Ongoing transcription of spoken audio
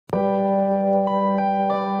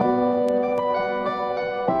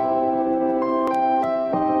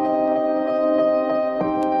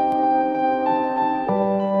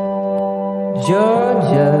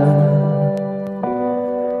Georgia,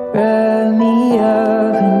 wrap me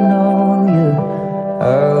up in all you. I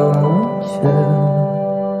want you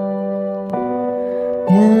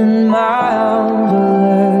in my arms,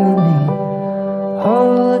 let me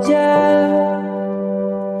hold you.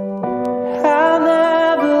 I'll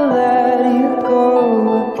never let you go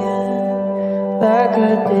again like I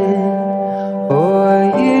did. Oh, I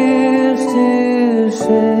used to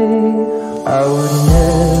say I would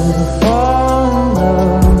never fall in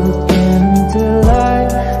love again until I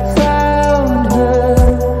found her.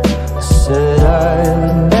 I said I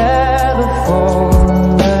would never fall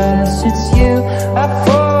unless it's you I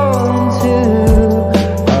fall into.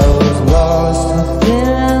 I was lost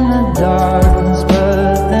within the darkness,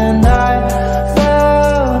 but then I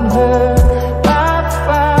found her. I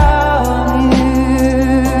found you.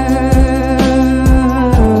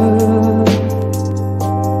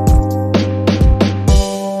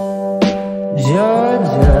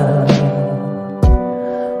 Georgia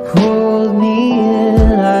pulled me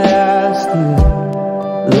in, I asked you,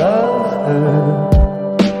 love her.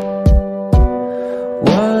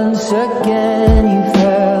 Once again you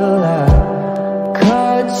fell, I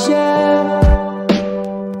caught you.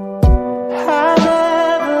 I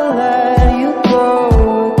never let you go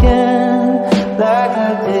again like I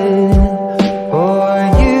did. Oh, I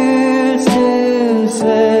used to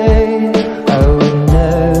say I would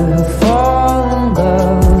never fall in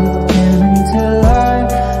love again until I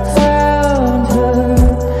found her.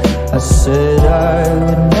 I said I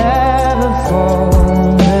would never fall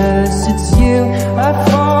unless it's you I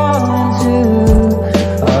fall into.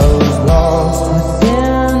 I was lost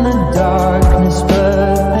within the darkness,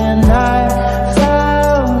 but then I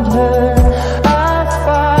found her. I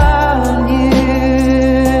found you.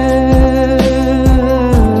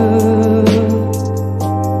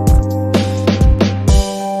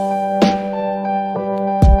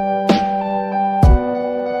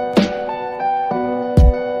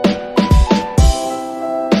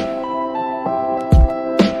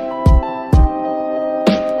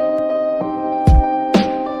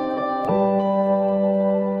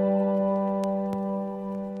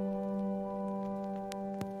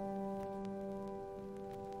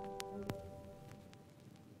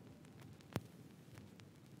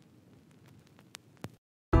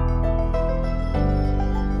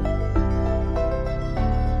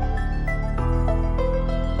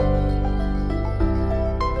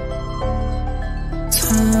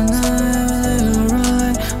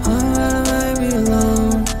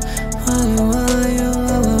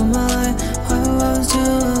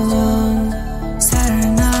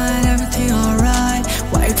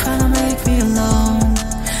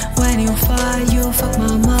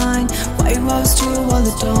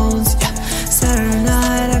 Saturday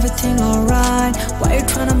night, everything alright. Why you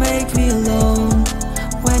tryna make me alone?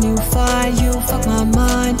 When you fight, you fuck my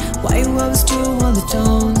mind. Why you always do all the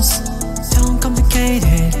tones? Don't complicate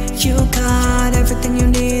it. You got everything you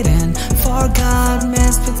need and forgot,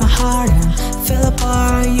 messed with my heart and fell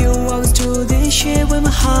apart. You always do this shit with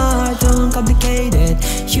my heart. Don't complicate it.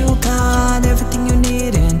 You got everything you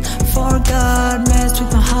need and forgot, messed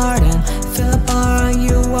with my heart and fell apart.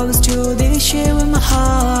 You always do this shit with my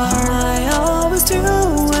heart. I always do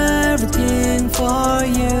everything for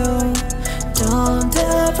you. Don't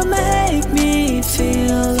ever make me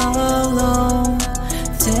feel alone.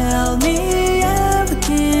 Tell me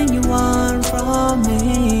everything you want from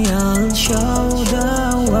me. I'll show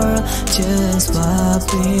the world just walk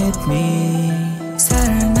with me.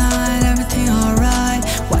 Saturday night, everything alright.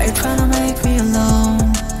 Why you tryna make me alone?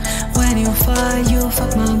 When you fight, you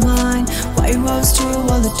fuck my mind. Why you always do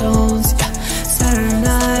all the tones? Saturday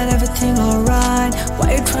night, everything alright.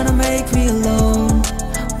 Why you tryna make me alone?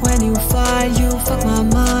 When you fight, you fuck my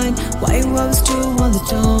mind. Why you always do all the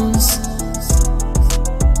tones?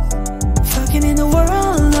 Fucking in the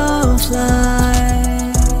world of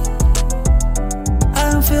life,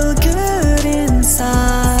 I don't feel good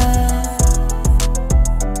inside.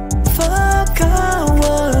 Fuck, I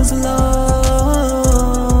was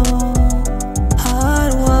alone. I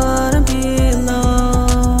don't wanna be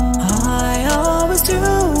alone. I always do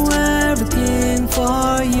everything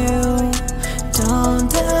for you.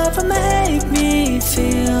 Don't ever make me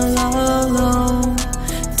feel alone.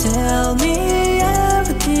 Tell me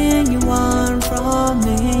everything you want from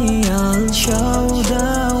me. I'll show the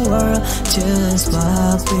world just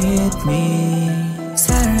walk with me.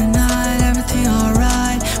 Saturday night, everything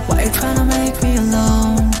alright. Why you tryna make me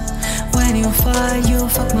alone? When you fight, you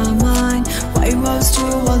fuck my mind. Why you always do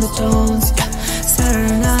all the tones?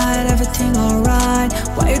 Saturday night, everything alright.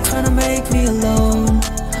 Why you tryna make me alone?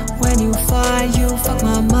 When you fight, you fuck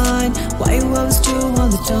my mind. Why you always do all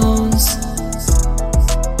the don'ts?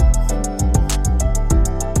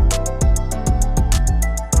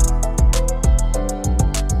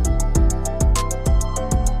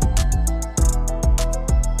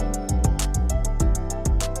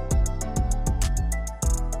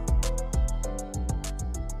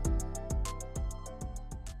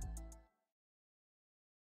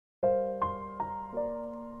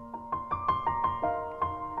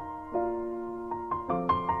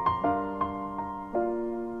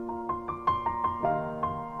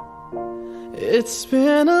 It's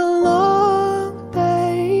been a long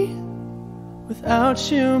day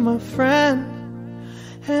without you, my friend,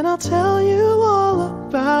 and I'll tell you all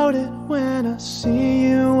about it when I see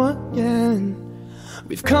you again.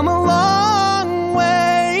 We've come a long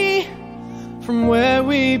way from where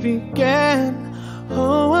we began.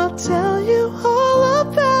 Oh, I'll tell you all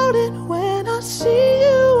about it when I see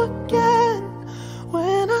you again.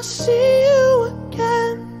 When I see you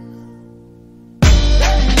again.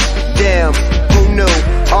 Damn, who knew?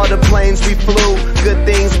 All the planes we flew, good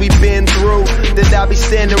things we've been through. That I'll be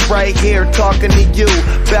standing right here talking to you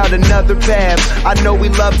about another path. I know we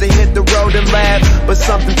love to hit the road and laugh, but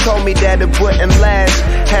something told me that it wouldn't last.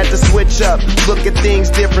 Had to switch up, look at things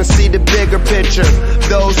different, see the bigger picture.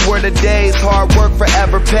 Those were the days, hard work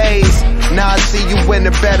forever pays. Now I see you in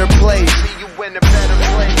a better place.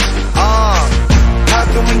 How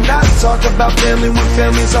can we not talk about family when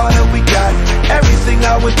family's all that we got? Everything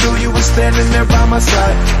I went through, you were standing there by my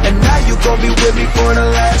side, and now you gon' be with me for the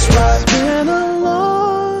last ride. It's been a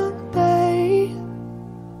long day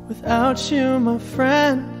without you, my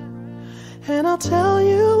friend, and I'll tell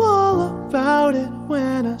you all about it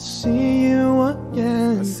when I see you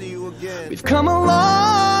again. We've come a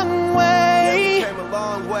long way,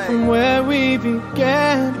 from where we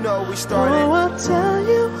began. You know we started. Oh, I'll tell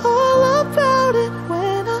you all about it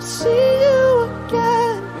when I see you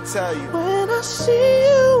again. Let me tell you. When I see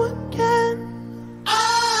you again.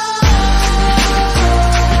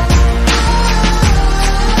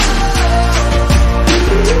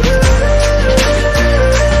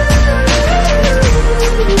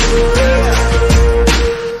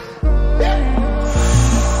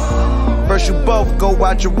 First you both go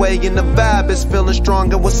out your way and the vibe is feeling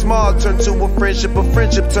strong. And what's small turn to a friendship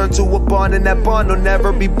turn to a bond, and that bond will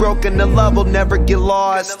never be broken. The love will never get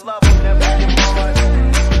lost.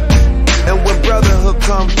 And when brotherhood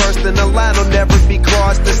come first, then the line will never be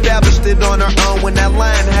crossed. Established it on our own when that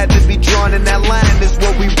line had to be drawn, and that line is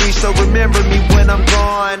what we reach. So remember me when I'm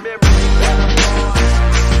gone.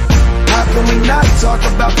 How can we not talk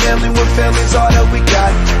about family when family's all that we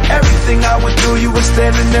got? Everything I went through, you were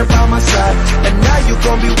standing there by my side, and now you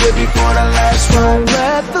gon' be with me for the last ride.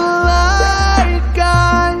 Let the light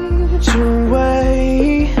guide your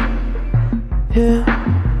way. Yeah.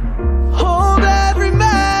 Hold every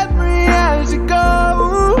memory as you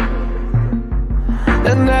go,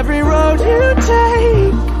 and every road you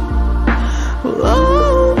take will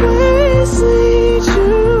always lead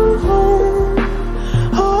you home.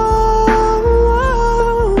 Oh,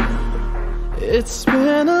 it's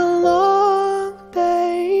been a long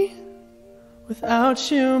day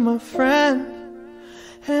without you, my friend,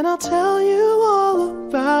 and I'll tell you all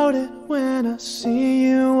about it when I see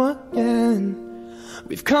you again.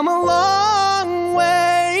 We've come a long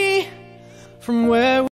way from where